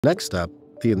Next up,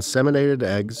 the inseminated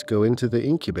eggs go into the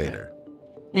incubator.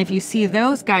 And if you see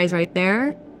those guys right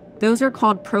there, those are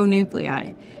called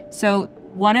pronuclei. So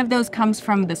one of those comes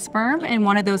from the sperm and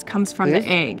one of those comes from the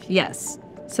egg. Yes.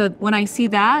 So when I see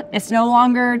that, it's no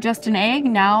longer just an egg,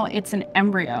 now it's an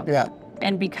embryo. Yeah.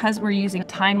 And because we're using a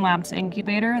time-lapse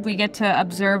incubator, we get to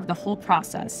observe the whole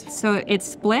process. So it's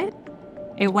split.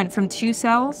 It went from 2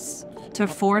 cells to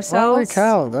 4 cells. Holy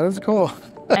cow, that is cool.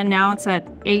 And now it's at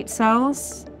 8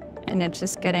 cells. And it's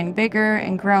just getting bigger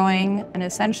and growing. And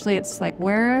essentially it's like,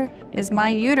 where is my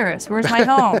uterus? Where's my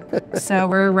home? So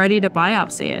we're ready to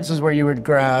biopsy it. This is where you would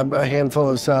grab a handful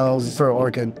of cells for an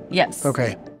orchid. Yes.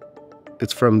 Okay.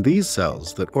 It's from these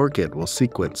cells that Orchid will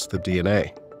sequence the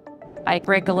DNA. I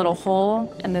break a little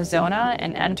hole in the zona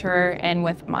and enter in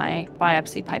with my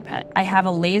biopsy pipette. I have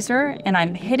a laser and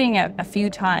I'm hitting it a few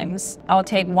times. I'll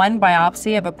take one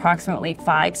biopsy of approximately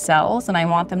 5 cells and I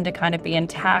want them to kind of be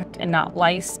intact and not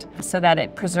lysed so that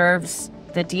it preserves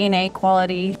the DNA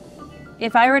quality.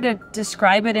 If I were to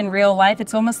describe it in real life,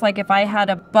 it's almost like if I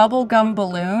had a bubble gum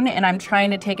balloon and I'm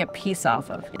trying to take a piece off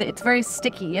of it. It's very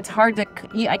sticky. It's hard to,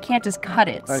 I can't just cut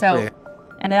it.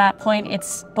 And at that point,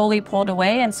 it's fully pulled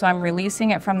away, and so I'm releasing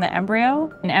it from the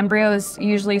embryo. And embryos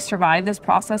usually survive this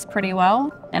process pretty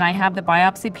well, and I have the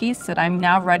biopsy piece that I'm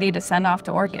now ready to send off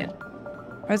to Orchid.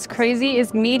 What's crazy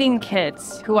is meeting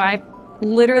kids who I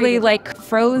literally like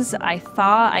froze, I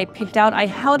thought, I picked out, I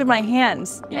held in my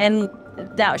hands, and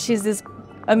now she's this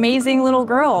amazing little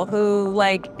girl who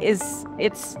like it's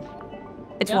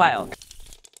wild.